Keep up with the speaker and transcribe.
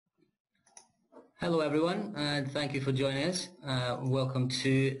Hello everyone, and thank you for joining us. Welcome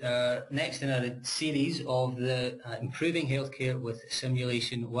to next in our series of the Improving Healthcare with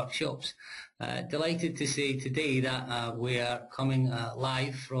Simulation workshops. Delighted to say today that we are coming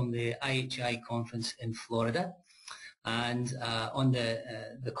live from the IHI Conference in Florida. And on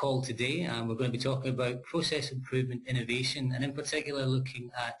the call today, we're going to be talking about process improvement innovation, and in particular looking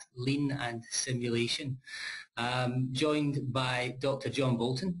at lean and simulation. Joined by Dr.John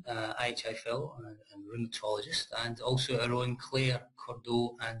Boulton, IHI Fellow and Rheumatologist, and also our own Claire,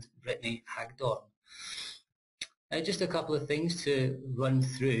 Cordeaux and Brittany, Hagedorn. Just a couple of things to run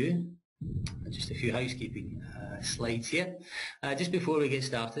through. Just a few housekeeping slides here. Just before we get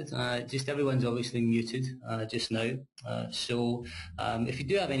started, just everyone's obviously muted just now. So if you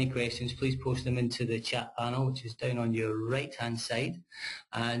do have any questions, please post them into the chat panel, which is down on your right-hand side.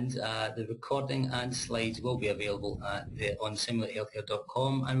 And the recording and slides will be available on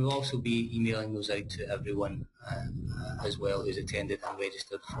simulatehealthcare.com, and we'll also be emailing those out to everyone as well who's attended and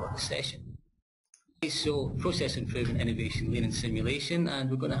registered for the session. So, process improvement, innovation, lean and simulation, and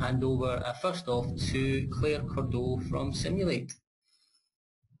we're going to hand over first off to Claire Cordeaux from Simulate.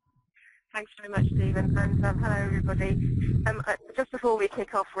 Thanks very much, Stephen, and hello everybody. Just before we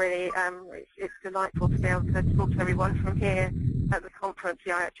kick off really, it's delightful to be able to talk to everyone from here at the conference,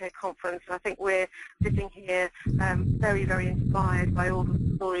 the IHI Conference. I think we're sitting here very, very inspired by all the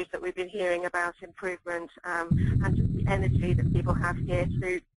stories that we've been hearing about improvement and just the energy that people have here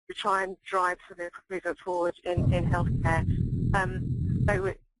to try and drive some improvement forward in healthcare.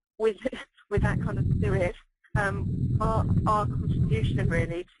 So with that kind of spirit, our contribution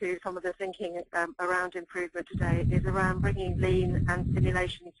really to some of the thinking around improvement today is around bringing lean and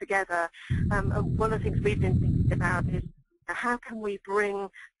simulation together. And one of the things we've been thinking about is how can we bring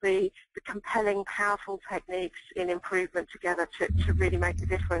the compelling, powerful techniques in improvement together to really make a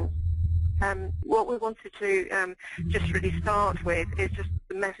difference. What we wanted to just really start with is just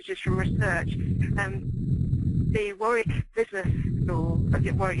the messages from research. The Warwick Business School at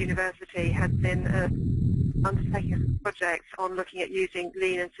Warwick University has been undertaking a project on looking at using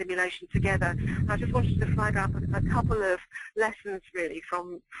lean and simulation together. And I just wanted to flag up a couple of lessons really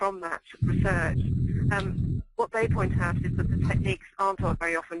from that research. What they point out is that the techniques aren't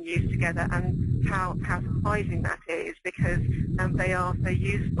very often used together, and how surprising that is, because they are so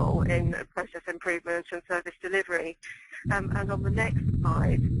useful in process improvement and service delivery. And on the next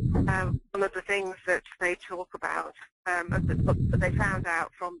slide, one of the things that they talk about, that they found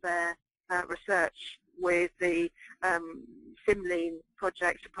out from their research with the SimLean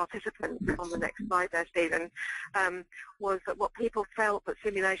project participants on the next slide there, Stephen, was that what people felt that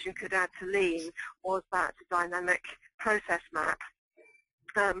simulation could add to lean was that dynamic process map.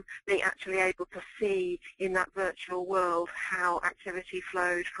 Being actually able to see in that virtual world how activity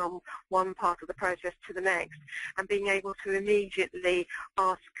flowed from one part of the process to the next, and being able to immediately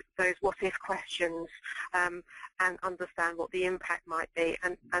ask those what-if questions and understand what the impact might be.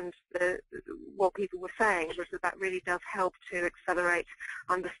 And what people were saying was that really does help to accelerate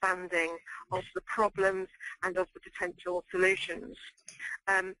understanding of the problems and of the potential solutions.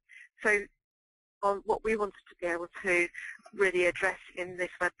 So what we wanted to be able to really address in this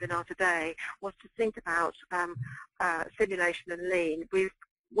webinar today was to think about simulation and lean.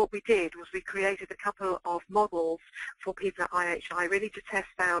 What we did was we created a couple of models for people at IHI really to test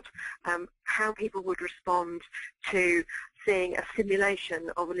out how people would respond to seeing a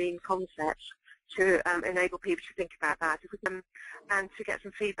simulation of a lean concept, to enable people to think about that and to get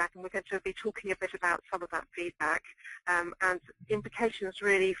some feedback. And we're going to be talking a bit about some of that feedback and implications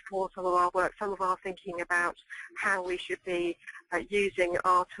really for some of our work, some of our thinking about how we should be using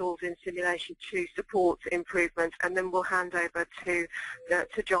our tools in simulation to support improvement. And then we'll hand over to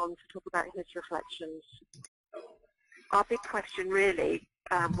John to talk about his reflections. Our big question really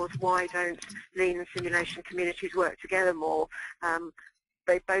was, why don't lean and simulation communities work together more?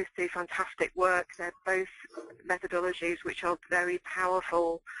 They both do fantastic work. They're both methodologies which are very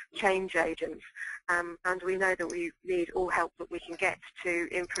powerful change agents, and we know that we need all help that we can get to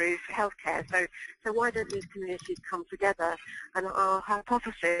improve healthcare. So why don't these communities come together? And our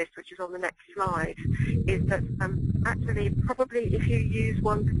hypothesis, which is on the next slide, is that actually probably if you use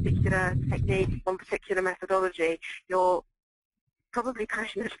one particular technique, one particular methodology, you're probably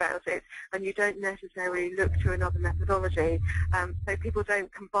passionate about it, and you don't necessarily look to another methodology, so people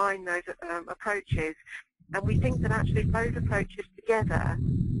don't combine those approaches. And we think that actually both approaches together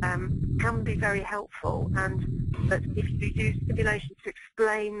can be very helpful, and that if you use simulation to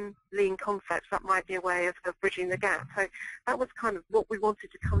explain lean concepts, that might be a way of bridging the gap. So that was kind of what we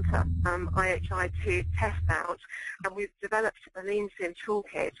wanted to come to IHI to test out, and we've developed a lean sim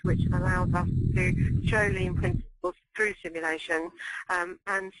toolkit which allows us to show lean principles through simulation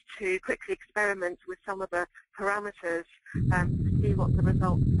and to quickly experiment with some of the parameters to see what the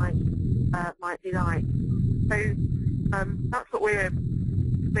results might be like. So that's what we're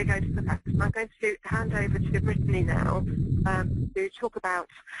going to look at. I'm going to hand over to Brittany now to talk about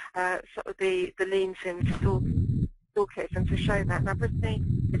sort of the lean sim toolkit and to show that. Now, Brittany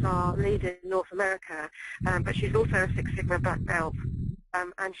is our lead in North America, but she's also a Six Sigma black belt,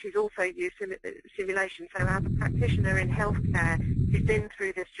 and she's also used simulation. So as a practitioner in healthcare, she's been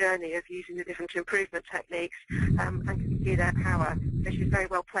through this journey of using the different improvement techniques and can see their power. So she's very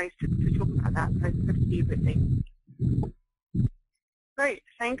well placed to talk about that. So good to see you, Brittany. Great.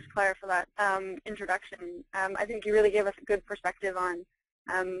 Thanks, Claire, for that introduction. I think you really gave us a good perspective on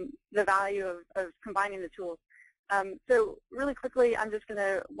the value of combining the tools. So really quickly, I'm just going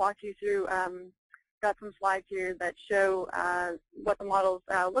to walk you through, got some slides here that show what the models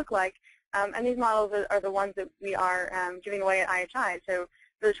look like. And these models are the ones that we are giving away at IHI, so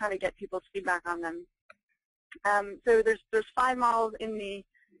really trying to get people's feedback on them. So there's 5 models in the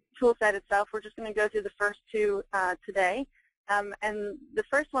tool set itself. We're just going to go through the first 2 today. And the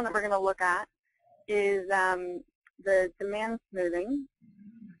first one that we're going to look at is the demand smoothing.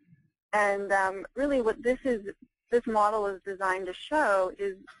 And really what this model is designed to show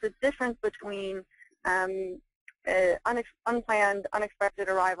is the difference between unplanned, unexpected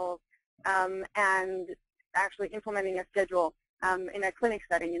arrivals and actually implementing a schedule in a clinic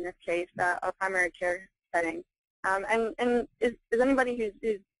setting, in this case, a primary care setting. And is anybody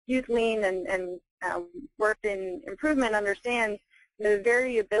who's used lean and worked in improvement understands the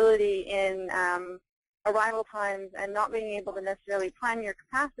variability in arrival times and not being able to necessarily plan your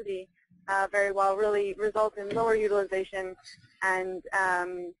capacity very well really results in lower utilization and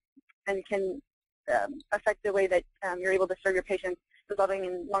can affect the way that you're able to serve your patients, resulting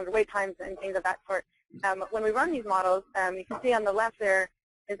in longer wait times and things of that sort. When we run these models, you can see on the left there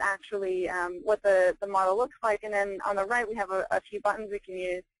is actually what the model looks like, and then on the right we have a few buttons we can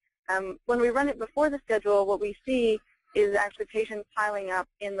use. When we run it before the schedule, what we see is actually patients piling up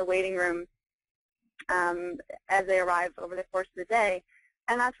in the waiting room as they arrive over the course of the day,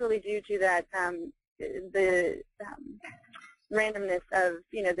 and that's really due to that the randomness of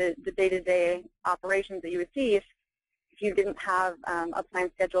the day-to-day operations that you would see if you didn't have a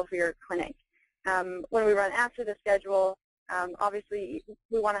planned schedule for your clinic. When we run after the schedule, obviously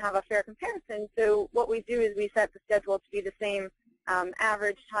we want to have a fair comparison, so what we do is we set the schedule to be the same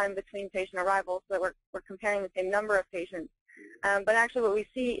average time between patient arrivals, so that we're comparing the same number of patients. But actually what we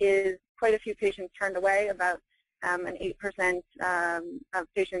see is quite a few patients turned away. About an 8% of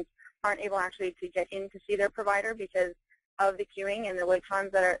patients aren't able actually to get in to see their provider because of the queuing and the wait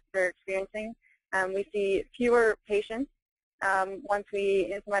times that they're experiencing. We see fewer patients once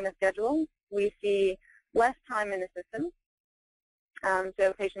we implement a schedule. We see less time in the system.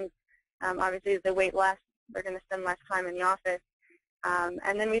 So patients, obviously, as they wait less, they're going to spend less time in the office.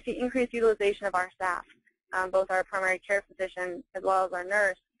 And then we see increased utilization of our staff, both our primary care physician as well as our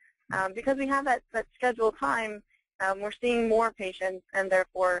nurse. Because we have that scheduled time, we're seeing more patients, and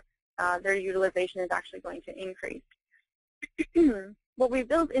therefore their utilization is actually going to increase. What we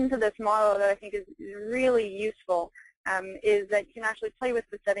built into this model that I think is really useful is that you can actually play with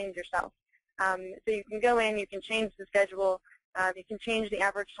the settings yourself. So you can go in, you can change the schedule, you can change the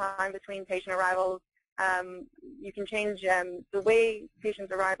average time between patient arrivals, you can change the way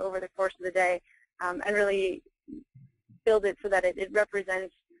patients arrive over the course of the day, and really build it so that it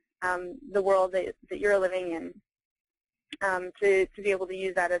represents the world that you're living in, to be able to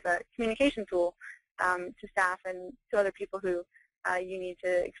use that as a communication tool to staff and to other people who you need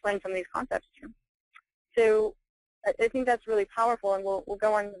to explain some of these concepts to. So I think that's really powerful, and we'll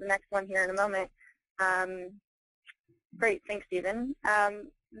go on to the next one here in a moment. Great, thanks, Stephen.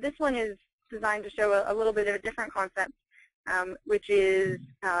 This one is designed to show a little bit of a different concept, which is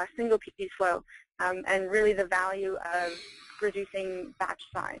single piece flow, and really the value of reducing batch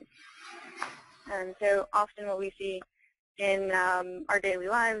size. And so often what we see in our daily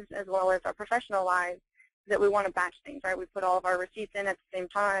lives as well as our professional lives is that we want to batch things, right? We put all of our receipts in at the same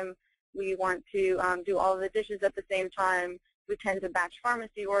time. We want to do all of the dishes at the same time. We tend to batch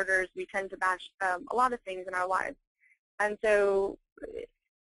pharmacy orders. We tend to batch a lot of things in our lives. And so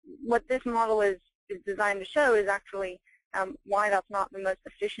what this model is designed to show is actually why that's not the most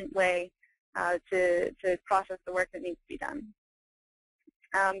efficient way to process the work that needs to be done.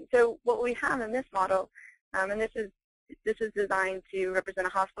 So what we have in this model, and this is designed to represent a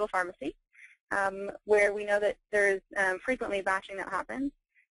hospital pharmacy, where we know that there's frequently batching that happens.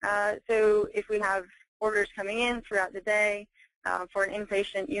 So if we have orders coming in throughout the day for an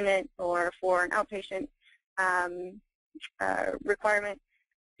inpatient unit or for an outpatient requirement,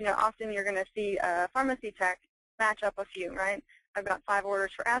 often you're going to see a pharmacy tech match up a few, right? I've got 5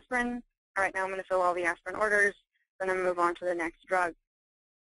 orders for aspirin. All right, now I'm going to fill all the aspirin orders, then I'm going to move on to the next drug.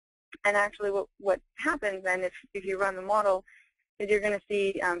 And actually what happens then if you run the model is you're going to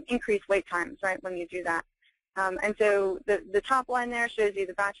see increased wait times, right, when you do that. And so the top line there shows you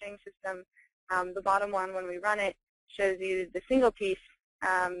the batching system. The bottom one, when we run it, shows you the single piece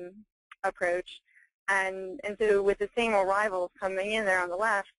approach. And so with the same arrivals coming in there on the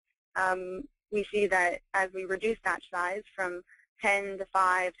left, we see that as we reduce batch size from 10 to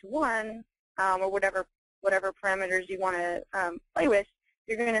 5 to 1, or whatever parameters you want to play with,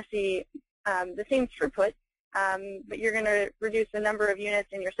 you're going to see the same throughput, but you're going to reduce the number of units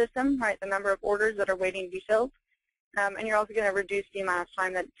in your system, right, the number of orders that are waiting to be filled, and you're also going to reduce the amount of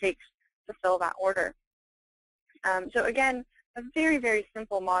time that it takes to fill that order. So again, a very, very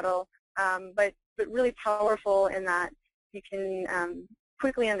simple model, but really powerful in that you can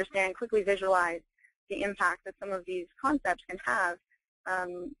quickly understand, quickly visualize the impact that some of these concepts can have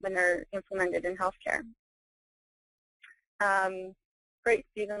when they're implemented in healthcare. Great,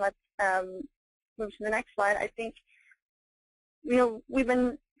 Stephen. Let's move to the next slide. I think, we've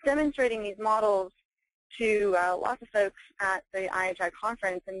been demonstrating these models to lots of folks at the IHI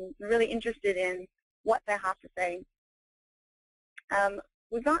conference and really interested in what they have to say.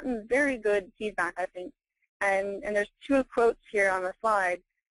 We've gotten very good feedback, I think, and there's 2 quotes here on the slide,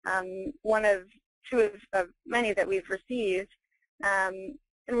 one of 2 of many that we've received, and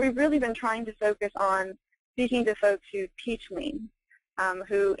we've really been trying to focus on speaking to folks who teach Lean,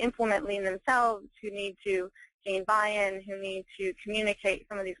 who implement Lean themselves, who need to gain buy-in, who need to communicate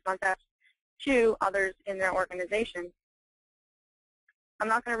some of these concepts to others in their organization. I'm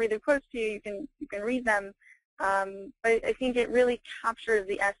not going to read the quotes to you. You can read them, but I think it really captures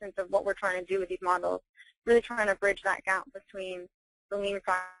the essence of what we're trying to do with these models, really trying to bridge that gap between the Lean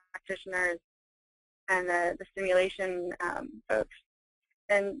practitioners and the simulation folks.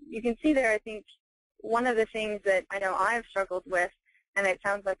 And you can see there, I think, one of the things that I know I've struggled with, and it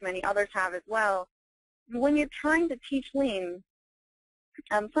sounds like many others have as well, when you're trying to teach Lean,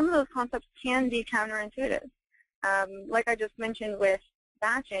 some of those concepts can be counterintuitive. Like I just mentioned with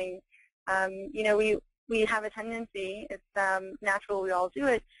batching, we have a tendency, it's natural, we all do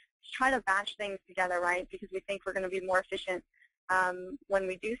it, to try to batch things together, right, because we think we're going to be more efficient when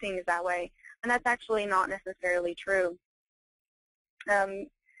we do things that way. And that's actually not necessarily true. And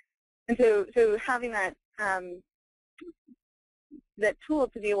so having that that tool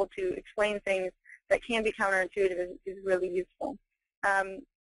to be able to explain things that can be counterintuitive is really useful.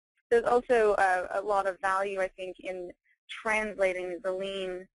 There's also a lot of value, I think, in translating the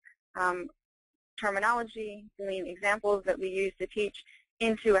Lean terminology, the Lean examples that we use to teach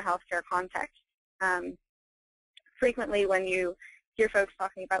into a healthcare context. Frequently when you hear folks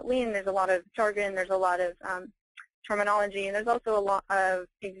talking about Lean, there's a lot of jargon, there's a lot of terminology, and there's also a lot of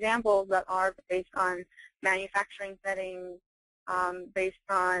examples that are based on manufacturing settings, based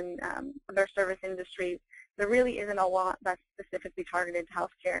on other service industries. There really isn't a lot that's specifically targeted to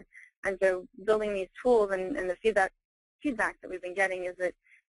healthcare. And so building these tools and the feedback that we've been getting is that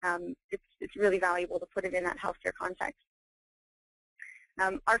it's really valuable to put it in that healthcare context.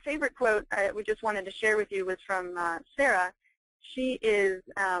 Our favorite quote we just wanted to share with you was from Sarah. She is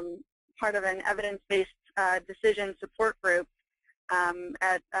part of an evidence-based decision support group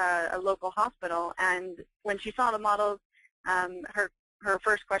at a local hospital, and when she saw the models, her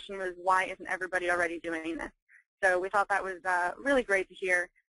first question was, why isn't everybody already doing this? So we thought that was really great to hear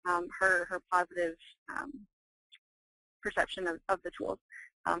her positive perception of the tools.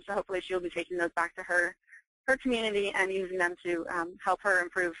 So hopefully she'll be taking those back to her community and using them to help her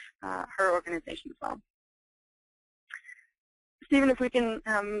improve her organization as well. Stephen, if we can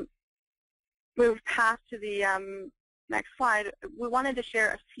move past to the next slide, we wanted to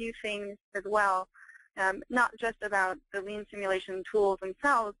share a few things as well, not just about the Lean simulation tools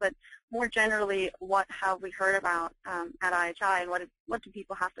themselves, but more generally, what have we heard about at IHI, and what do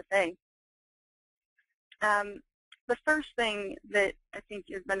people have to say? The first thing that I think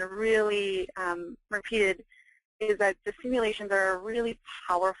has been really repeated is that the simulations are a really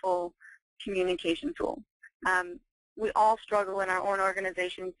powerful communication tool. We all struggle in our own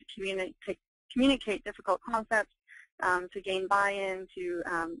organizations to communicate difficult concepts, to gain buy-in, to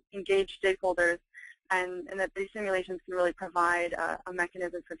engage stakeholders. and that these simulations can really provide a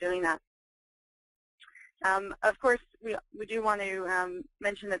mechanism for doing that. Of course, we do want to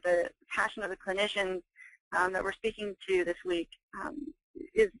mention that the passion of the clinicians that we're speaking to this week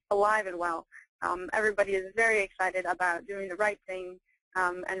is alive and well. Everybody is very excited about doing the right thing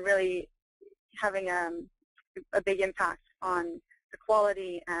and really having a big impact on the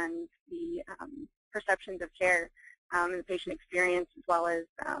quality and the perceptions of care and the patient experience, as well as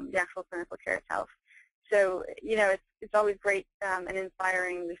the actual clinical care itself. So, you know, it's always great and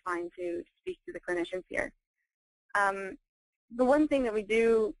inspiring, we find, to speak to the clinicians here. The one thing that we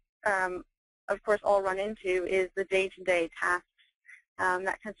do, of course, all run into is the day-to-day tasks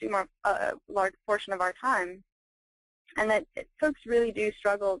that consume a large portion of our time, and that folks really do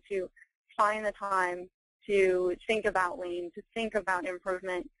struggle to find the time to think about lean, to think about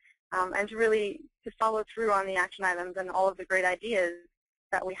improvement, and to really follow through on the action items and all of the great ideas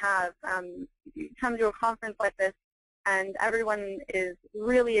that we have. You come to a conference like this, and everyone is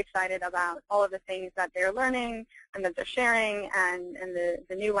really excited about all of the things that they're learning and that they're sharing, and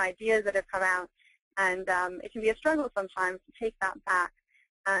the new ideas that have come out. And it can be a struggle sometimes to take that back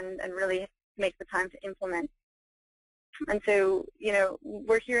and really make the time to implement. And so, you know,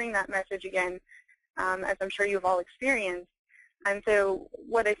 we're hearing that message again, as I'm sure you've all experienced. And so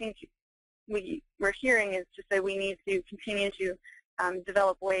what I think we're hearing is just that we need to continue to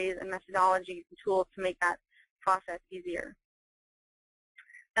develop ways and methodologies and tools to make that process easier.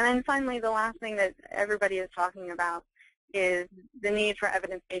 And then finally, the last thing that everybody is talking about is the need for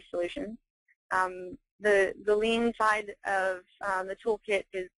evidence-based solutions. The lean side of the toolkit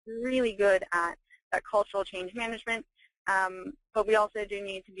is really good at that cultural change management, but we also do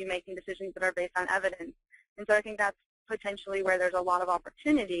need to be making decisions that are based on evidence. And so I think that's potentially where there's a lot of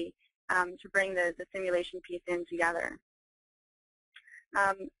opportunity to bring the simulation piece in together.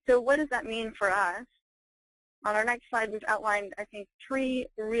 So what does that mean for us? On our next slide, we've outlined, I think, 3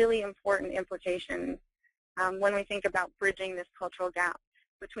 really important implications when we think about bridging this cultural gap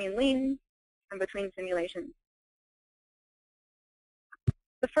between lean and between simulation.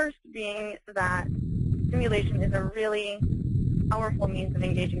 The first being that simulation is a really powerful means of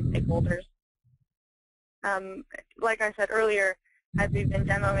engaging stakeholders. Like I said earlier, as we've been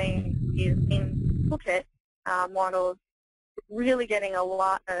demoing these lean toolkit models, really getting a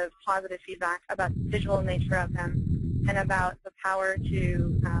lot of positive feedback about the visual nature of them and about the power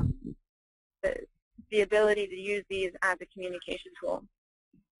to, the ability to use these as a communication tool.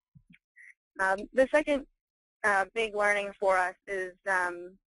 The second big learning for us is that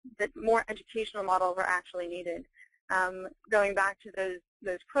more educational models are actually needed. Going back to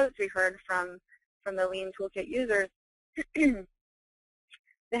those quotes we heard from the Lean Toolkit users,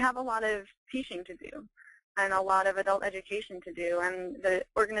 they have a lot of teaching to do and a lot of adult education to do, and the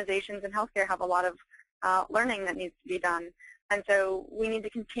organizations in healthcare have a lot of learning that needs to be done. And so we need to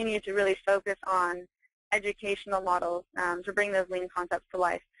continue to really focus on educational models to bring those lean concepts to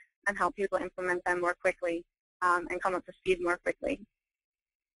life and help people implement them more quickly and come up to speed more quickly.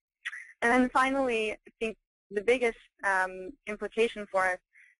 And then finally, I think the biggest implication for us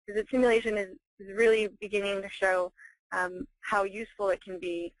is that simulation is really beginning to show how useful it can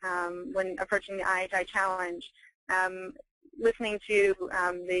be when approaching the IHI challenge. Listening to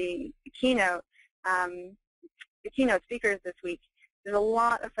the keynote speakers this week, there's a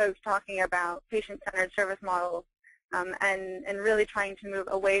lot of folks talking about patient-centered service models and really trying to move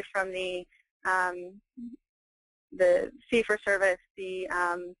away from the fee-for-service, the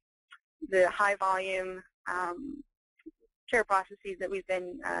high-volume care processes that we've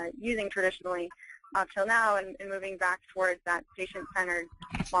been using traditionally up till now, and moving back towards that patient-centered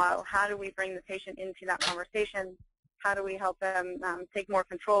model. How do we bring the patient into that conversation? How do we help them take more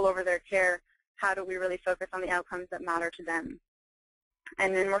control over their care? How do we really focus on the outcomes that matter to them?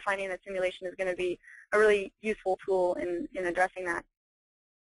 And then we're finding that simulation is going to be a really useful tool in addressing that.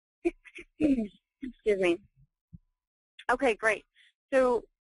 Excuse me. Okay, great. So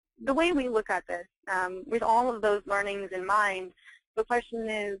the way we look at this, with all of those learnings in mind, the question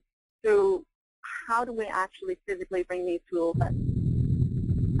is, so how do we actually physically bring these tools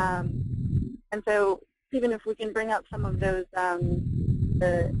in? And so even if we can bring up some of those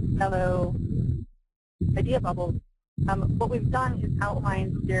the yellow idea bubbles, what we've done is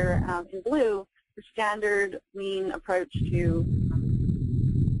outlined here in blue the standard lean approach to,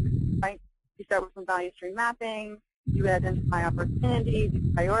 right? You start with some value stream mapping, you identify opportunities, you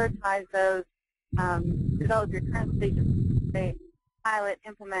prioritize those, develop your current state of state, pilot,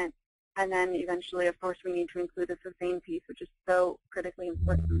 implement, and then eventually, of course, we need to include the sustain piece, which is so critically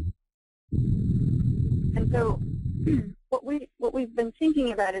important. And so what we've been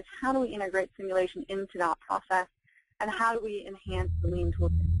thinking about is how do we integrate simulation into that process, and how do we enhance the lean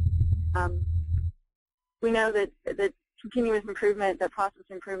toolkit. We know that continuous improvement, that process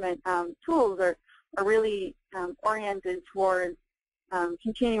improvement tools are really oriented towards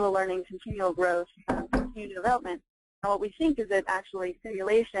continual learning, continual growth, continued development. And what we think is that actually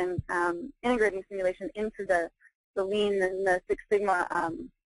simulation, integrating simulation into the Lean and the Six Sigma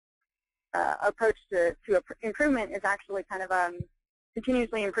approach to improvement is actually kind of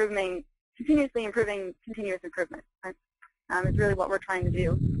continuously improving continuous improvement. Right? It's really what we're trying to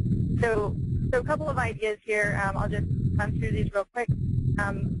do. So a couple of ideas here. I'll just run through these real quick.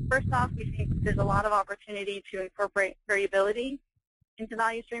 First off, we think there's a lot of opportunity to incorporate variability into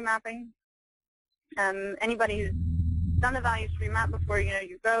value stream mapping. Anybody who's done the value stream map before, you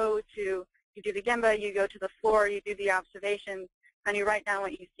do the Gemba, you go to the floor, you do the observations, and you write down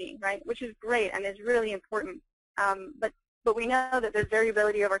what you see, right? Which is great and is really important. But we know that there's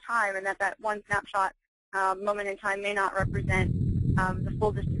variability over time, and that one snapshot moment in time may not represent the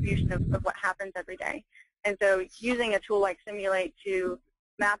full distribution of what happens every day. And so using a tool like Simulate to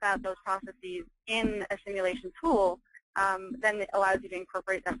map out those processes in a simulation tool, then it allows you to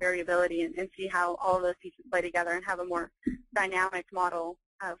incorporate that variability and see how all of those pieces play together and have a more dynamic model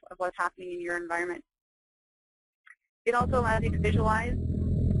of what's happening in your environment. It also allows you to visualize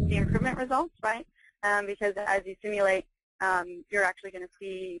the improvement results, right? Because as you simulate, you're actually going to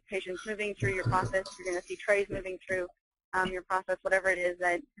see patients moving through your process. You're going to see trays moving through your process, whatever it is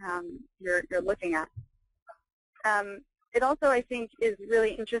that you're looking at. It also, I think, is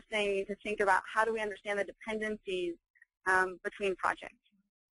really interesting to think about how do we understand the dependencies between projects.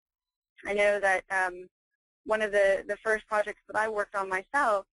 I know that one of the first projects that I worked on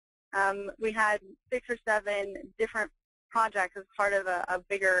myself, we had 6 or 7 different projects as part of a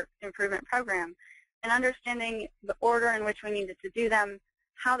bigger improvement program. And understanding the order in which we needed to do them,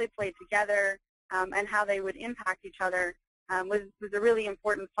 how they played together, and how they would impact each other was a really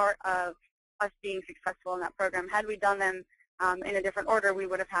important part of us being successful in that program. Had we done them in a different order, we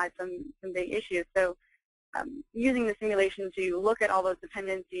would have had some big issues. So using the simulation to look at all those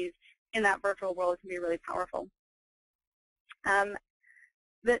dependencies in that virtual world can be really powerful.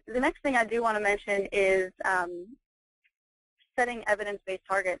 The next thing I do want to mention is setting evidence-based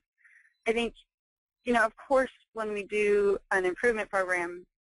targets. I think, of course, when we do an improvement program,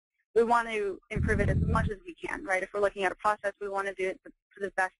 we want to improve it as much as we can, right? If we're looking at a process, we want to do it to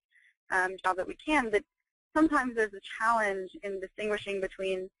the best job that we can. But sometimes there's a challenge in distinguishing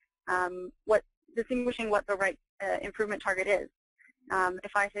between what the right improvement target is.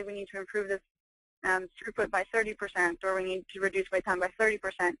 If I say we need to improve this throughput by 30%, or we need to reduce wait time by 30%,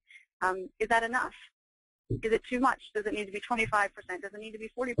 is that enough? Is it too much? Does it need to be 25%? Does it need to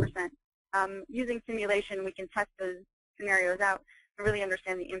be 40%? Using simulation, we can test those scenarios out and really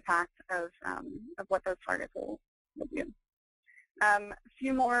understand the impact of what those targets will do.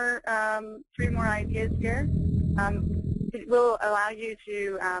 Three more ideas here. It will allow you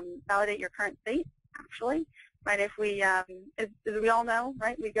to validate your current state, actually. Right? If we, as we all know,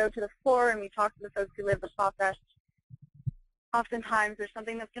 right, we go to the floor and we talk to the folks who live the process. Oftentimes, there's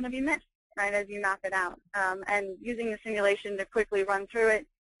something that's going to be missed, right, as you map it out. And using the simulation to quickly run through it,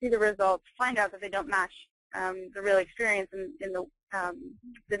 see the results, find out that they don't match the real experience in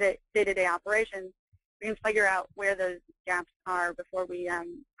the day-to-day operations, we can figure out where those gaps are before we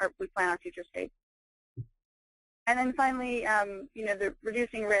plan our future states. And then finally, the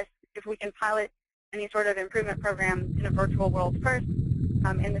reducing risk. If we can pilot any sort of improvement program in a virtual world first,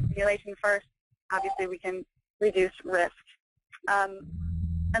 in the simulation first, obviously we can reduce risk. And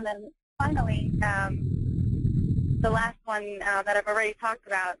then finally, the last one that I've already talked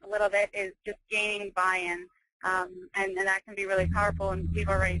about a little bit is just gaining buy-in, and that can be really powerful, and we've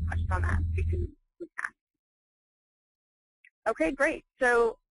already touched on that. We can move past. Okay, great.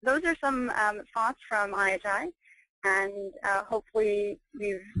 So those are some thoughts from IHI. And hopefully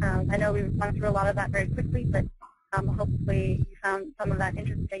I know we've gone through a lot of that very quickly, but hopefully you found some of that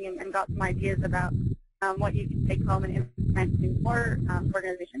interesting and got some ideas about what you can take home and implement in your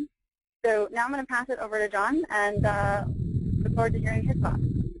organization. So now I'm going to pass it over to John and look forward to hearing his thoughts.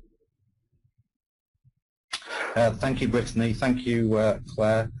 Thank you, Brittany. Thank you,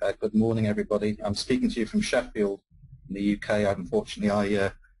 Claire. Good morning, everybody. I'm speaking to you from Sheffield in the UK. Unfortunately,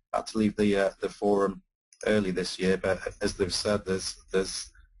 I had to leave the forum early this year, but as they've said,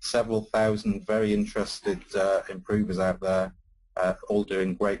 there's several thousand very interested improvers out there, all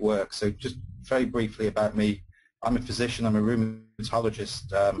doing great work. So just very briefly about me, I'm a physician, I'm a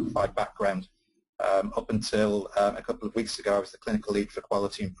rheumatologist by background. Up until a couple of weeks ago, I was the clinical lead for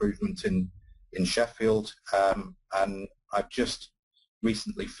quality improvement in Sheffield, and I've just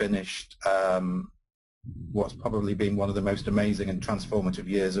recently finished what's probably been one of the most amazing and transformative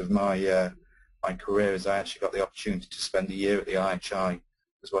years of my my career, as I actually got the opportunity to spend a year at the IHI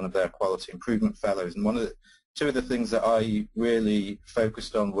as one of their quality improvement fellows. And two of the things that I really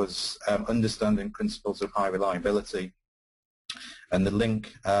focused on was understanding principles of high reliability and the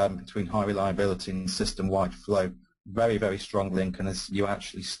link between high reliability and system-wide flow. Very, very strong link, and as you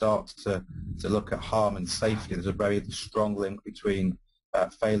actually start to look at harm and safety, there's a very strong link between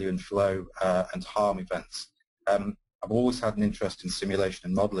failure and flow and harm events. I've always had an interest in simulation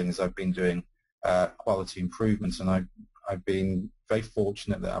and modelling as I've been doing quality improvements, and I've been very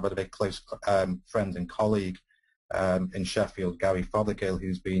fortunate that I've had a very close friend and colleague in Sheffield, Gary Fothergill,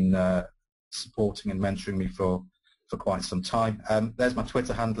 who's been supporting and mentoring me for quite some time. There's my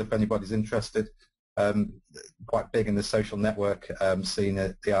Twitter handle if anybody's interested. Quite big in the social network scene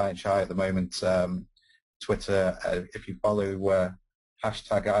at the IHI at the moment. Twitter, if you follow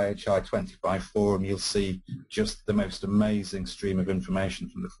hashtag IHI25 forum, you'll see just the most amazing stream of information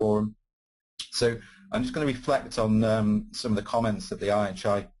from the forum. So I'm just going to reflect on some of the comments that the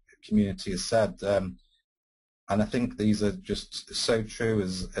IHI community has said, and I think these are just so true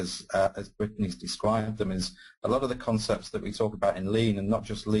as Brittany's described them. Is a lot of the concepts that we talk about in lean, and not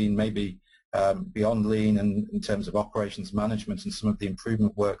just lean, maybe beyond lean, and in terms of operations management and some of the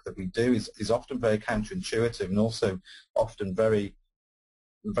improvement work that we do is often very counterintuitive, and also often very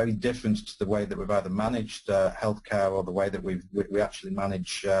different to the way that we've either managed healthcare or the way that we actually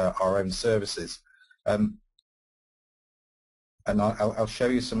manage our own services. And I'll show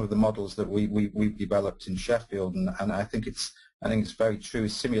you some of the models that we've developed in Sheffield, and I think it's very true.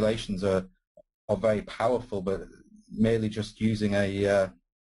 Simulations are very powerful, but merely just using a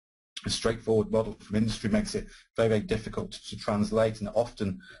straightforward model from industry makes it very, very difficult to translate. And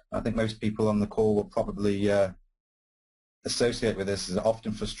often, I think most people on the call will probably associate with this, as it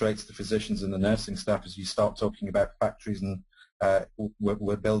often frustrates the physicians and the nursing staff as you start talking about factories and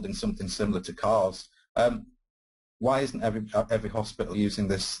we're building something similar to cars. Why isn't every hospital using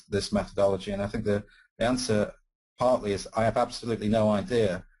this methodology? And I think the answer partly is I have absolutely no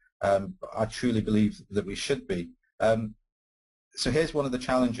idea. I truly believe that we should be. So here's one of the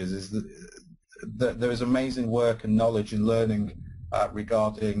challenges: is that there is amazing work and knowledge and learning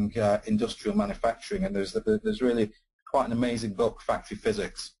regarding industrial manufacturing, and there's really quite an amazing book, Factory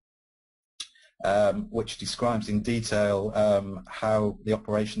Physics, which describes in detail how the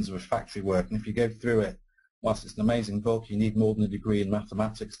operations of a factory work. And if you go through it, whilst it's an amazing book, you need more than a degree in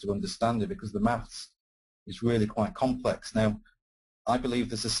mathematics to understand it, because the maths is really quite complex. Now, I believe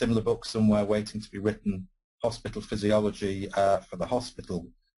there's a similar book somewhere waiting to be written, Hospital Physiology for the Hospital.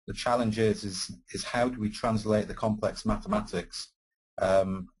 The challenge is how do we translate the complex mathematics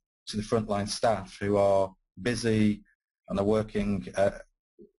to the frontline staff who are busy and are working at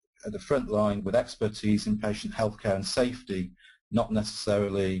the front line with expertise in patient healthcare and safety, not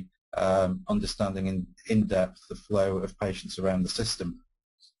necessarily understanding in depth the flow of patients around the system.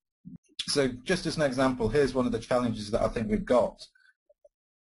 So just as an example, here's one of the challenges that I think we've got.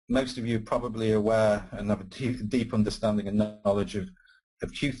 Most of you are probably aware and have a deep understanding and knowledge of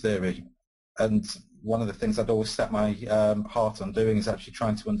Q theory, and one of the things I'd always set my heart on doing is actually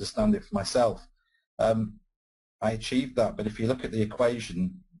trying to understand it for myself. I achieved that, but if you look at the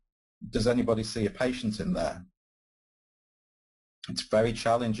equation, does anybody see a patient in there? It's very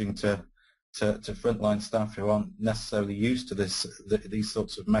challenging to frontline staff who aren't necessarily used to these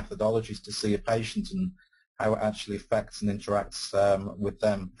sorts of methodologies to see a patient and how it actually affects and interacts with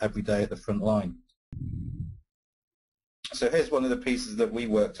them every day at the front line. So here's one of the pieces that we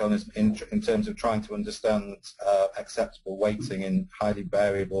worked on in terms of trying to understand acceptable weighting in highly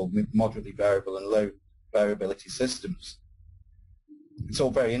variable, moderately variable and low variability systems. It's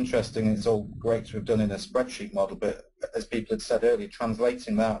all very interesting and it's all great to have done in a spreadsheet model, but as people had said earlier,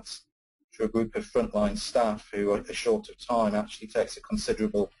 translating that to a group of frontline staff who are short of time actually takes a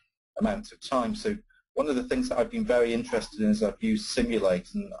considerable amount of time. So one of the things that I've been very interested in is I've used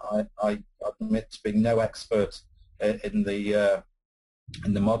Simulate, and I admit to being no expert in the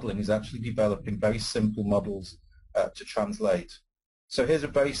modelling, is actually developing very simple models to translate. So here's a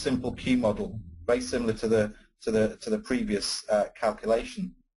very simple Q model, very similar to the previous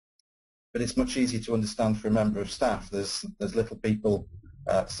calculation, but it's much easier to understand for a member of staff. There's little people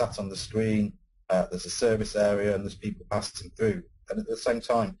sat on the screen, there's a service area, and there's people passing through, and at the same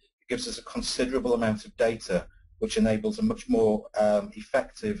time it gives us a considerable amount of data which enables a much more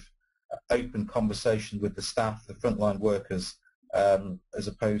effective open conversation with the staff, the frontline workers, as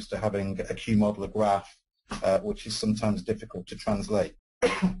opposed to having a Q model, a graph, which is sometimes difficult to translate.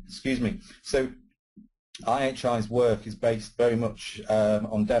 Excuse me. So IHI's work is based very much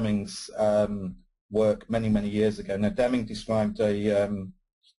on Deming's work many years ago. Now, Deming described a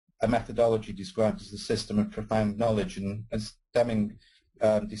methodology described as the system of profound knowledge, and as Deming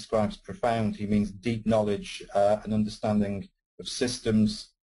describes profound, he means deep knowledge and understanding of systems,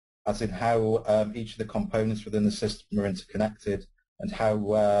 as in how each of the components within the system are interconnected and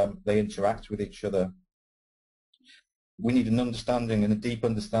how they interact with each other. We need an understanding and a deep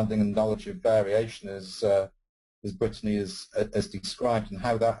understanding and knowledge of variation, as Brittany has described, and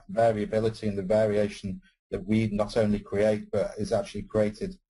how that variability and the variation that we not only create but is actually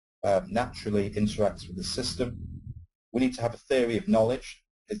created naturally interacts with the system. We need to have a theory of knowledge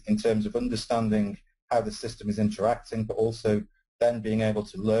in terms of understanding how the system is interacting, but also then being able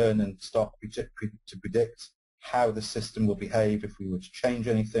to learn and start to predict how the system will behave if we were to change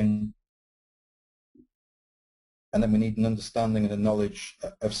anything. And then we need an understanding and a knowledge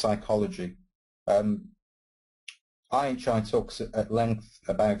of psychology. IHI talks at length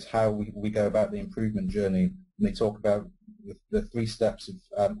about how we go about the improvement journey, and they talk about the 3 steps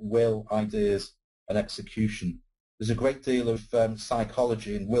of will, ideas, and execution. There's a great deal of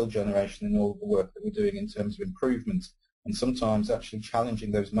psychology and will generation in all the work that we're doing in terms of improvement, and sometimes actually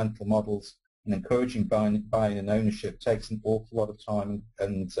challenging those mental models and encouraging buying and ownership takes an awful lot of time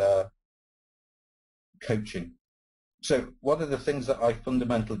and coaching. So one of the things that I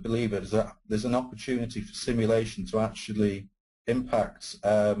fundamentally believe is that there's an opportunity for simulation to actually impact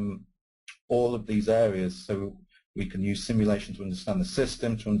all of these areas. So we can use simulation to understand the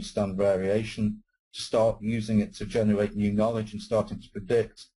system, to understand variation, to start using it to generate new knowledge and starting to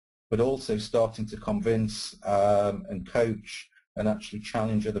predict, but also starting to convince and coach and actually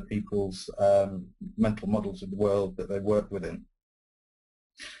challenge other people's mental models of the world that they work within.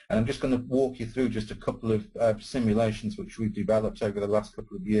 And I'm just going to walk you through just a couple of simulations which we've developed over the last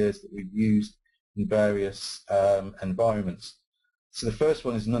couple of years that we've used in various environments. So the first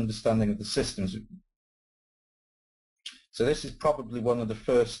one is an understanding of the systems. So this is probably one of the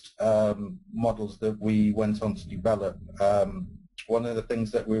first models that we went on to develop. One of the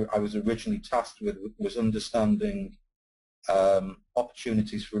things that I was originally tasked with was understanding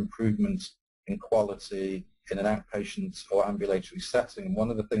opportunities for improvement in quality in an outpatient or ambulatory setting. And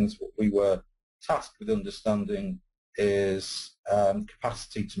one of the things that we were tasked with understanding is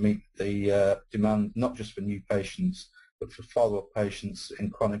capacity to meet the demand, not just for new patients, but for follow-up patients in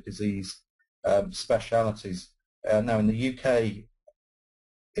chronic disease specialities. Now in the UK,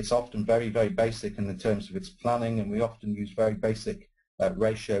 it's often very basic in terms of its planning, and we often use very basic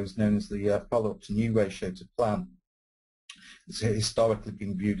ratios known as the follow-up to new ratio to plan. It's historically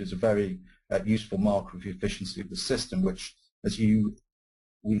been viewed as a very useful marker of the efficiency of the system, which as we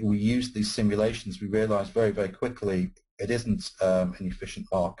use these simulations, we realize very quickly it isn't an efficient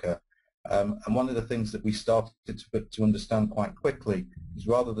marker. And one of the things that we started to understand quite quickly is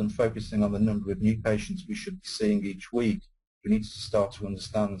rather than focusing on the number of new patients we should be seeing each week, we need to start to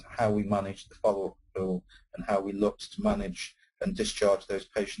understand how we manage the follow-up pool and how we looked to manage and discharge those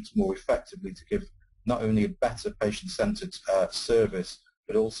patients more effectively to give not only a better patient-centered service,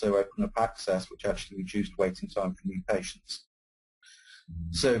 but also open up access, which actually reduced waiting time for new patients.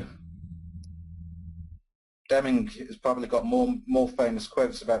 So Deming has probably got more famous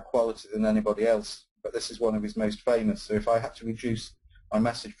quotes about quality than anybody else, but this is one of his most famous. So if I had to reduce my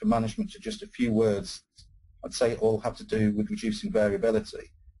message for management to just a few words, I'd say it all had to do with reducing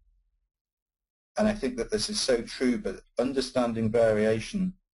variability. And I think that this is so true, but understanding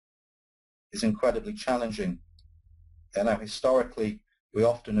variation is incredibly challenging. And now historically, we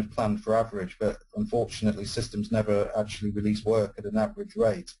often have planned for average, but unfortunately systems never actually release work at an average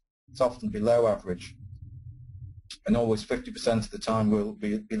rate. It's often below average. And always 50% of the time we'll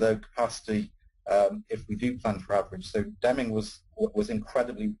be below capacity if we do plan for average. So Deming was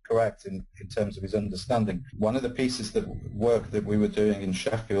incredibly correct in terms of his understanding. One of the pieces of work that we were doing in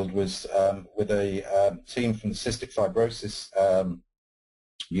Sheffield was with a team from the cystic fibrosis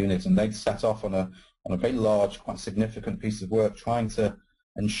unit, and they'd set off on a very large, quite significant piece of work trying to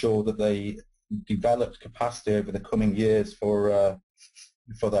ensure that they developed capacity over the coming years for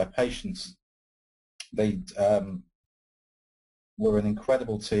their patients. They were an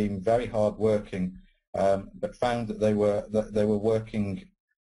incredible team, very hard working, but found that they were working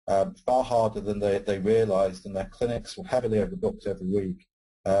far harder than they realized, and their clinics were heavily overbooked every week,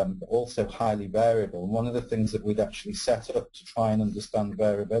 but also highly variable. And one of the things that we'd actually set up to try and understand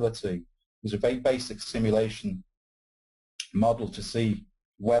variability was a very basic simulation model to see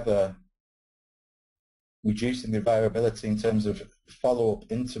whether reducing the variability in terms of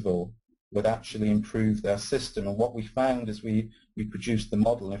follow-up interval would actually improve their system. And what we found is we produced the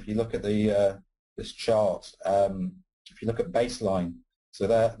model, and if you look at the this chart, if you look at baseline, so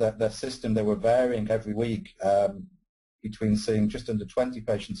their system, they were varying every week between seeing just under 20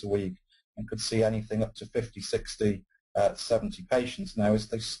 patients a week and could see anything up to 50, 60, 70 patients. Now, as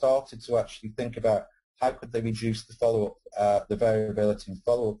they started to actually think about how could they reduce the follow-up, the variability in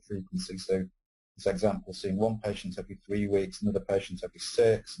follow-up frequency, so for example, seeing one patient every 3 weeks, another patient every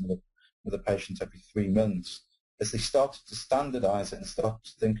 6, another patient every 3 months, as they started to standardize it and started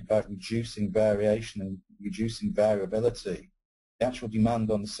to think about reducing variation and reducing variability, the actual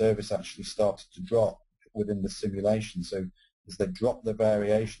demand on the service actually started to drop within the simulation. So as they drop the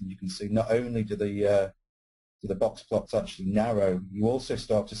variation, you can see not only do the box plots actually narrow, you also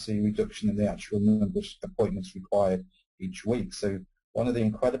start to see reduction in the actual number of appointments required each week. So one of the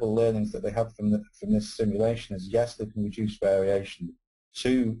incredible learnings that they have from this simulation is, yes, they can reduce variation.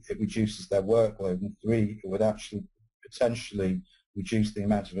 2, it reduces their workload. And 3, it would actually potentially reduce the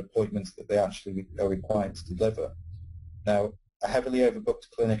amount of appointments that they actually are required to deliver. Now, a heavily overbooked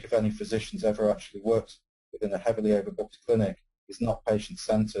clinic, if any physicians ever actually worked within a heavily overbooked clinic, is not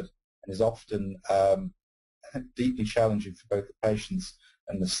patient-centered and is often deeply challenging for both the patients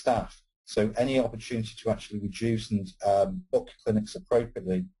and the staff. So any opportunity to actually reduce and book clinics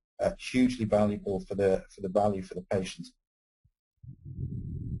appropriately, hugely valuable for the value for the patient.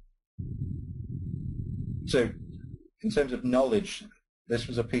 So in terms of knowledge, this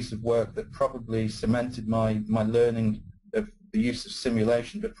was a piece of work that probably cemented my learning of the use of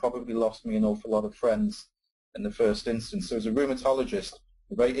simulation, but probably lost me an awful lot of friends in the first instance. So as a rheumatologist,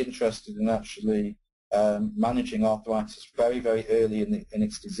 I'm very interested in actually managing arthritis very, very early in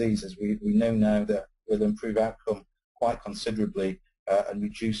its disease, as we know now that will improve outcome quite considerably and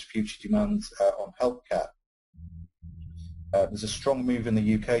reduce future demands on healthcare. There's a strong move in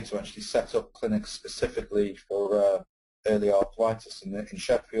the UK to actually set up clinics specifically for early arthritis. In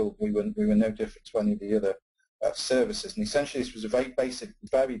Sheffield, we were no different to any of the other services. And essentially, this was a very basic,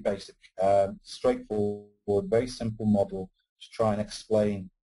 straightforward, very simple model to try and explain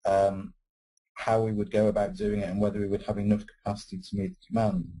how we would go about doing it and whether we would have enough capacity to meet the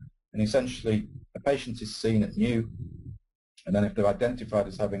demand. And essentially, a patient is seen at new, and then if they're identified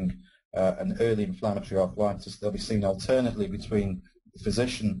as having an early inflammatory arthritis, they'll be seen alternately between the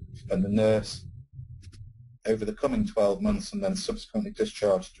physician and the nurse over the coming 12 months and then subsequently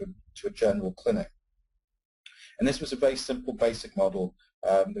discharged to a general clinic. And this was a very simple, basic model.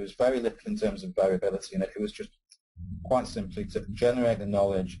 There was very little in terms of variability in it. It was just quite simply to generate the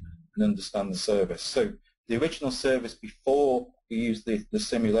knowledge and understand the service. So the original service before we used the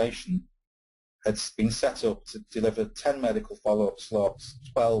simulation had been set up to deliver 10 medical follow-up slots,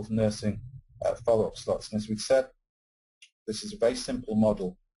 12 nursing follow-up slots. And as we said, this is a very simple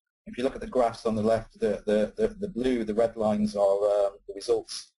model. If you look at the graphs on the left, the blue, the red lines are the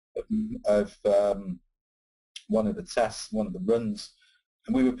results of one of the tests, one of the runs.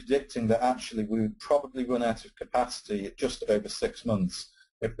 And we were predicting that actually we would probably run out of capacity at just over 6 months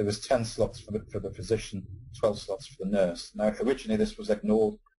if there was 10 slots for the physician, 12 slots for the nurse. Now, originally this was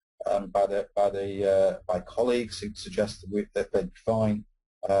ignored by colleagues who suggested that they'd be fine,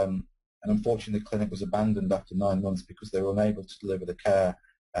 and unfortunately the clinic was abandoned after 9 months because they were unable to deliver the care,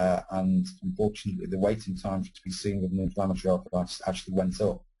 and unfortunately the waiting time to be seen with an inflammatory arthritis actually went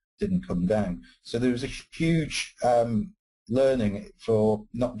up, didn't come down. So there was a huge learning for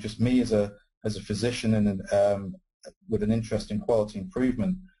not just me as a physician and with an interest in quality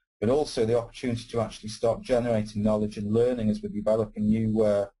improvement, but also the opportunity to actually start generating knowledge and learning as we're developing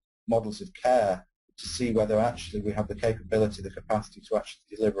new models of care to see whether actually we have the capability, the capacity to actually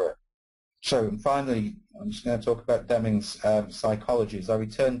deliver it. So, and finally, I'm just going to talk about Deming's psychology. As I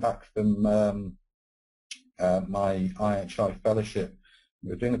returned back from my IHI fellowship, we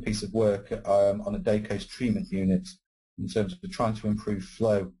were doing a piece of work on a day case treatment unit in terms of trying to improve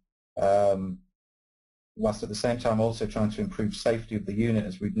flow, whilst at the same time also trying to improve safety of the unit,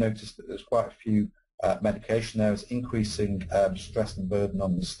 as we've noticed that there's quite a few medication errors increasing stress and burden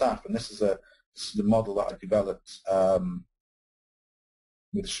on the staff. And this is a model that I developed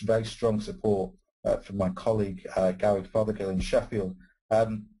with very strong support from my colleague Gary Fothergill in Sheffield.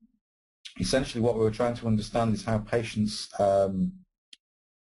 Essentially what we were trying to understand is how patients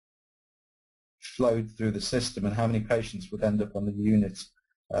flowed through the system and how many patients would end up on the unit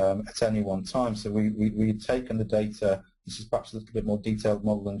at any one time. So we'd taken the data. This is perhaps a little bit more detailed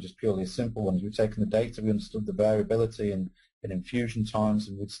model than just purely a simple one. We'd taken the data, we understood the variability in infusion times,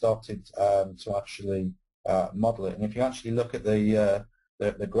 and we'd started to actually model it. And if you actually look at the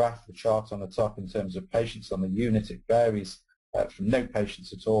graph, the chart on the top in terms of patients on the unit, it varies from no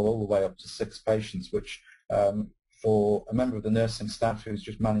patients at all the way up to 6 patients, which for a member of the nursing staff who's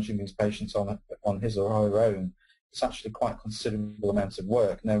just managing these patients on his or her own, it's actually quite a considerable amount of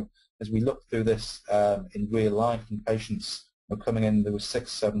work. Now, as we look through this in real life, and patients were coming in, there were 6 or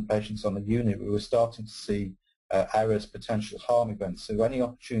 7 patients on the unit, we were starting to see errors, potential harm events. So any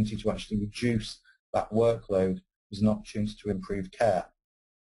opportunity to actually reduce that workload was an opportunity to improve care.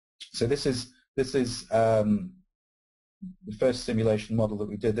 So this is the first simulation model that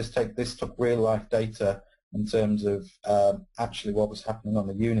we did. This took real-life data in terms of actually what was happening on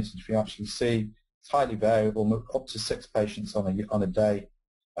the unit. If you actually see, it's highly variable, up to 6 patients on a day,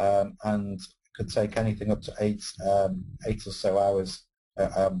 and could take anything up to 8 or so hours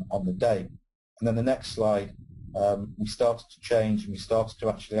on the day. And then the next slide, we started to change, and we started to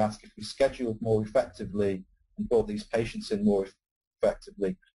actually ask, if we scheduled more effectively and brought these patients in more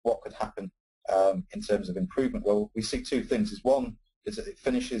effectively, what could happen in terms of improvement? Well, we see 2 things. One is that it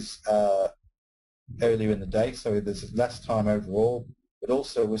finishes earlier in the day, so there's less time overall, but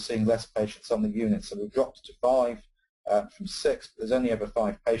also we're seeing less patients on the unit. So we've dropped to 5 from 6, but there's only ever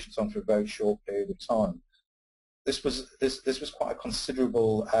 5 patients on for a very short period of time. This was quite a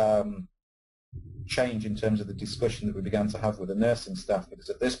considerable change in terms of the discussion that we began to have with the nursing staff, because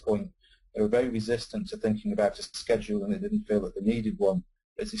at this point they were very resistant to thinking about a schedule, and they didn't feel that they needed one.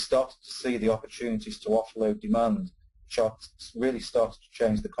 As they started to see the opportunities to offload demand, which really started to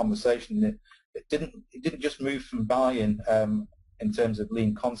change the conversation. It didn't just move from buy-in in terms of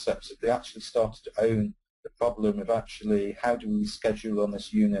lean concepts. They actually started to own the problem of actually how do we schedule on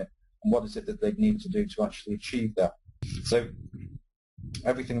this unit, and what is it that they need to do to actually achieve that. So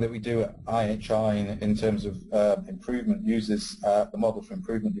everything that we do at IHI in terms of improvement uses the model for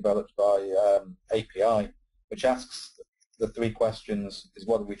improvement developed by API, which asks the 3 questions: is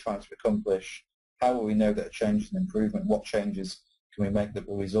what are we trying to accomplish? How will we know that a change is an improvement? What changes can we make that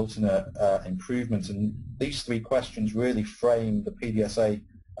will result in an improvement? And these 3 questions really frame the PDSA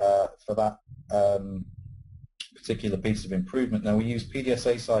for that particular piece of improvement. Now, we use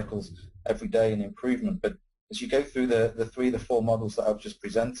PDSA cycles every day in improvement, but as you go through the 3 or 4 models that I've just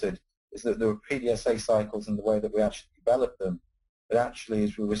presented, is that there were PDSA cycles in the way that we actually developed them. But actually,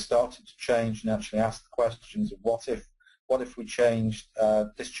 as we were starting to change and actually ask the questions of what if we changed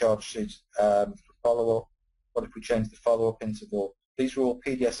discharge for follow-up, what if we changed the follow-up interval? These were all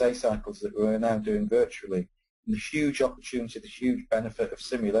PDSA cycles that we're now doing virtually. And the huge opportunity, the huge benefit of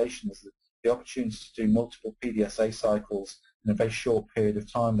simulation is that the opportunity to do multiple PDSA cycles in a very short period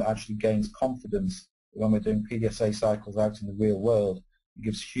of time that actually gains confidence. When we're doing PDSA cycles out in the real world, it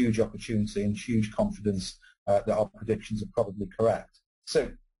gives huge opportunity and huge confidence that our predictions are probably correct.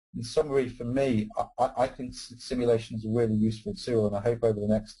 So, in summary, for me, I think simulation is a really useful tool, and I hope over the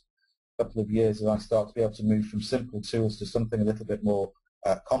next couple of years, as I start to be able to move from simple tools to something a little bit more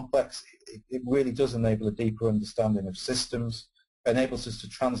complex, it really does enable a deeper understanding of systems, enables us to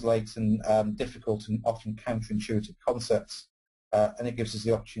translate in difficult and often counterintuitive concepts, and it gives us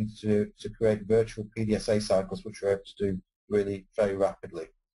the opportunity to create virtual PDSA cycles, which we're able to do really very rapidly.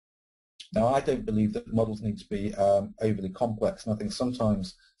 Now, I don't believe that models need to be overly complex, and I think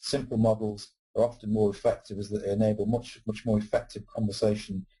sometimes simple models are often more effective as they enable much more effective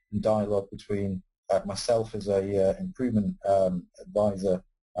conversation and dialogue between myself as a improvement advisor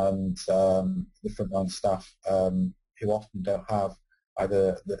and the frontline staff who often don't have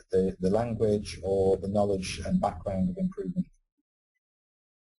either the language or the knowledge and background of improvement.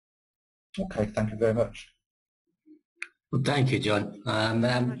 Okay, thank you very much. Well, thank you, John.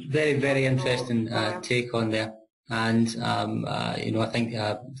 Very, very interesting take on there. And, I think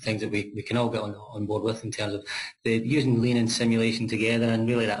things that we can all get on board with in terms of using lean and simulation together, and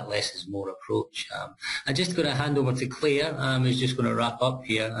really that less is more approach. I'm just going to hand over to Claire, who's just going to wrap up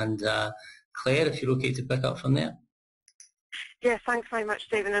here. And Claire, if you're okay to pick up from there. Yes, thanks very much,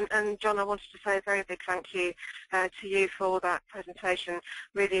 Stephen. And John, I wanted to say a very big thank you to you for that presentation.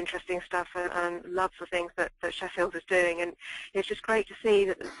 Really interesting stuff, and love the things that Sheffield is doing. And it's just great to see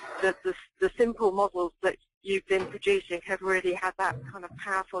that the simple models that you've been producing have really had that kind of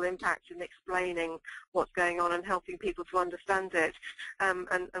powerful impact in explaining what's going on and helping people to understand it. And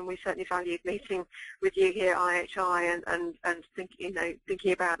we certainly valued meeting with you here at IHI and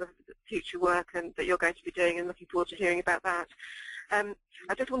thinking about the future work and that you're going to be doing, and looking forward to hearing about that.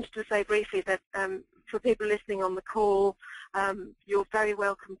 I just wanted to say briefly that for people listening on the call, you're very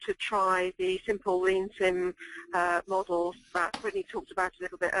welcome to try the simple lean sim models that Brittany talked about a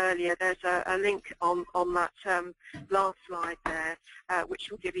little bit earlier. There's a link on that last slide there,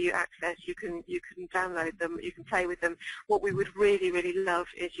 which will give you access. You can download them, you can play with them. What we would really, really love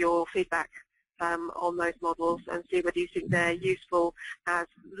is your feedback on those models and see whether you think they're useful as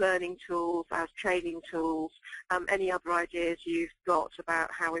learning tools, as training tools, any other ideas you've got about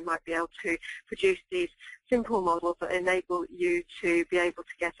how we might be able to produce these simple models that enable you to be able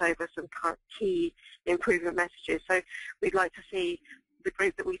to get over some key improvement messages. So we'd like to see the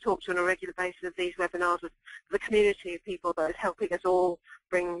group that we talk to on a regular basis of these webinars, with the community of people that is helping us all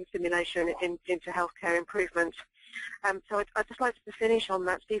bring simulation into healthcare improvement. So I'd just like to finish on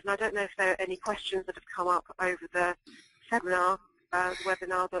that, Stephen. I don't know if there are any questions that have come up over the seminar, the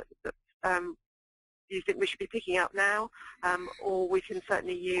webinar that you think we should be picking up now, or we can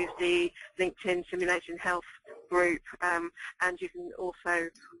certainly use the LinkedIn Simulation Health group, and you can also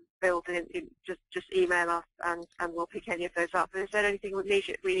build in just email us and we'll pick any of those up. Is there anything we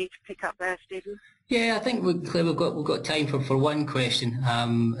need to pick up there, Stephen? Yeah, I think we've got time for one question,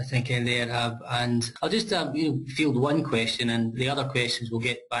 I think, in there, and I'll just field one question, and the other questions we'll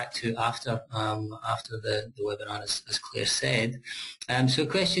get back to after the webinar, as Claire said. So a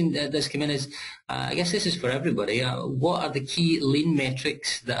question that's come in is, I guess this is for everybody. What are the key lean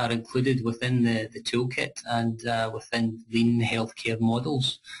metrics that are included within the toolkit and within lean healthcare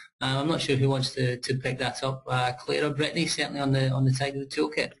models? I'm not sure who wants to pick that up, Claire or Brittany, certainly on the side of the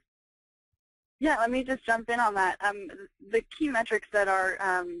toolkit. Yeah, let me just jump in on that. The key metrics that are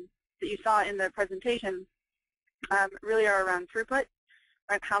that you saw in the presentation really are around throughput,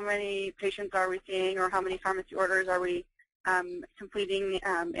 right? How many patients are we seeing, or how many pharmacy orders are we completing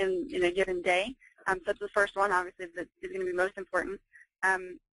in a given day? So that's the first one, obviously, that is going to be most important.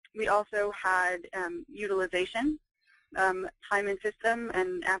 We also had utilization, time in system,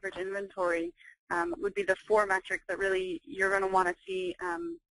 and average inventory would be the 4 metrics that really you're going to want to see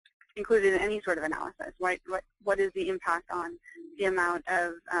included in any sort of analysis, right? What is the impact on the amount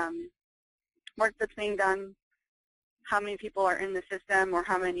of work that's being done, how many people are in the system, or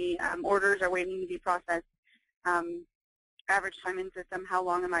how many orders are waiting to be processed, average time in system, how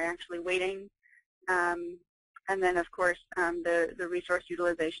long am I actually waiting, and then, of course, the resource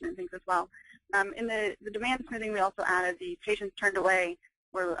utilization and things as well. In the demand smoothing, we also added the patients turned away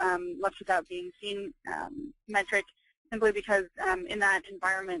or left without being seen metric, simply because in that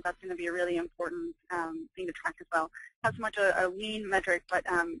environment, that's going to be a really important thing to track as well. Not so much a lean metric, but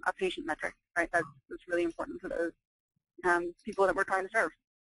a patient metric, right? That's really important for those people that we're trying to serve.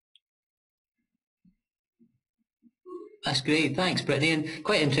 That's great, thanks, Brittany, and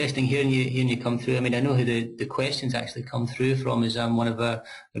quite interesting hearing you come through. I mean, I know who the questions actually come through from is one of our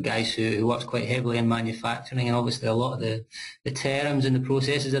guys who works quite heavily in manufacturing, and obviously a lot of the terms and the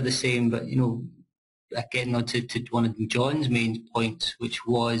processes are the same, but, you know, getting on to one of John's main points, which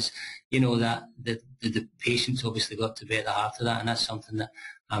was, you know, that the patients obviously got to be at the heart of that, and that's something that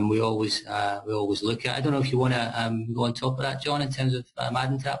we always look at. I don't know if you want to go on top of that, John, in terms of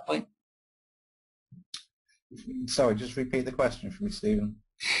adding to that point. Sorry, just repeat the question for me, Stephen.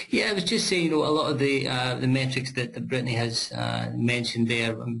 Yeah, I was just saying, you know, a lot of the metrics that Brittany has mentioned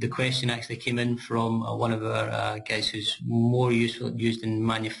there, the question actually came in from one of our guys who's more used in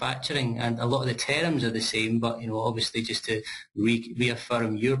manufacturing, and a lot of the terms are the same, but, you know, obviously just to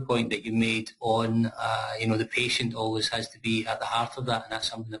reaffirm your point that you made on, you know, the patient always has to be at the heart of that, and that's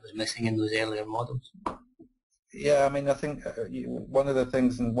something that was missing in those earlier models. Yeah, I mean, I think one of the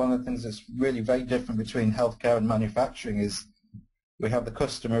things that's really very different between healthcare and manufacturing is we have the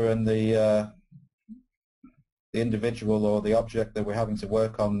customer and the individual or the object that we're having to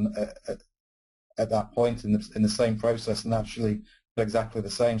work on at that point in the same process, and actually they're exactly the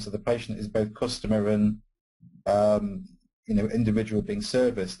same. So the patient is both customer and you know, individual being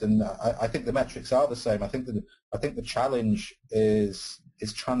serviced, and I think the metrics are the same. I think the challenge is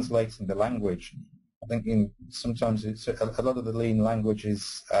translating the language. I think sometimes it's a lot of the lean language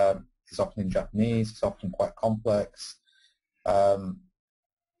is often in Japanese. It's often quite complex, and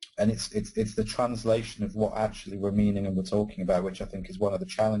it's the translation of what actually we're meaning and we're talking about, which I think is one of the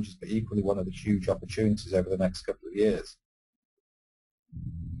challenges, but equally one of the huge opportunities over the next couple of years.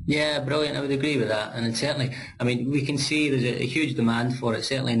 Yeah, brilliant. I would agree with that, and certainly, I mean, we can see there's a huge demand for it.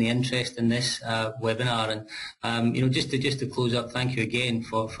 Certainly, in the interest in this webinar, and you know, just to close up, thank you again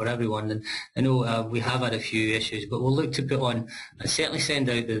for everyone. And I know we have had a few issues, but we'll look to put on, certainly send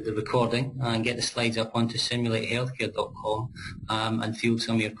out the recording and get the slides up onto simulatehealthcare.com and field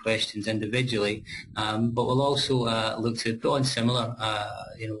some of your questions individually. But we'll also look to put on similar,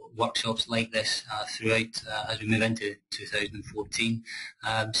 you know, workshops like this throughout as we move into 2014.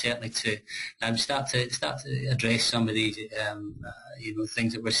 certainly to start to address some of these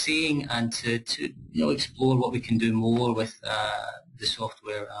things that we're seeing, and to explore what we can do more with the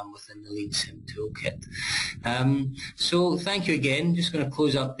software within the LeanSim toolkit. So thank you again. Just going to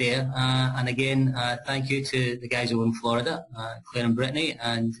close up there, and again thank you to the guys over in Florida, Claire and Brittany,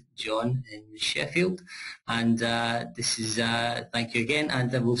 and John in Sheffield. And this is thank you again,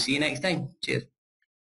 and we'll see you next time. Cheers.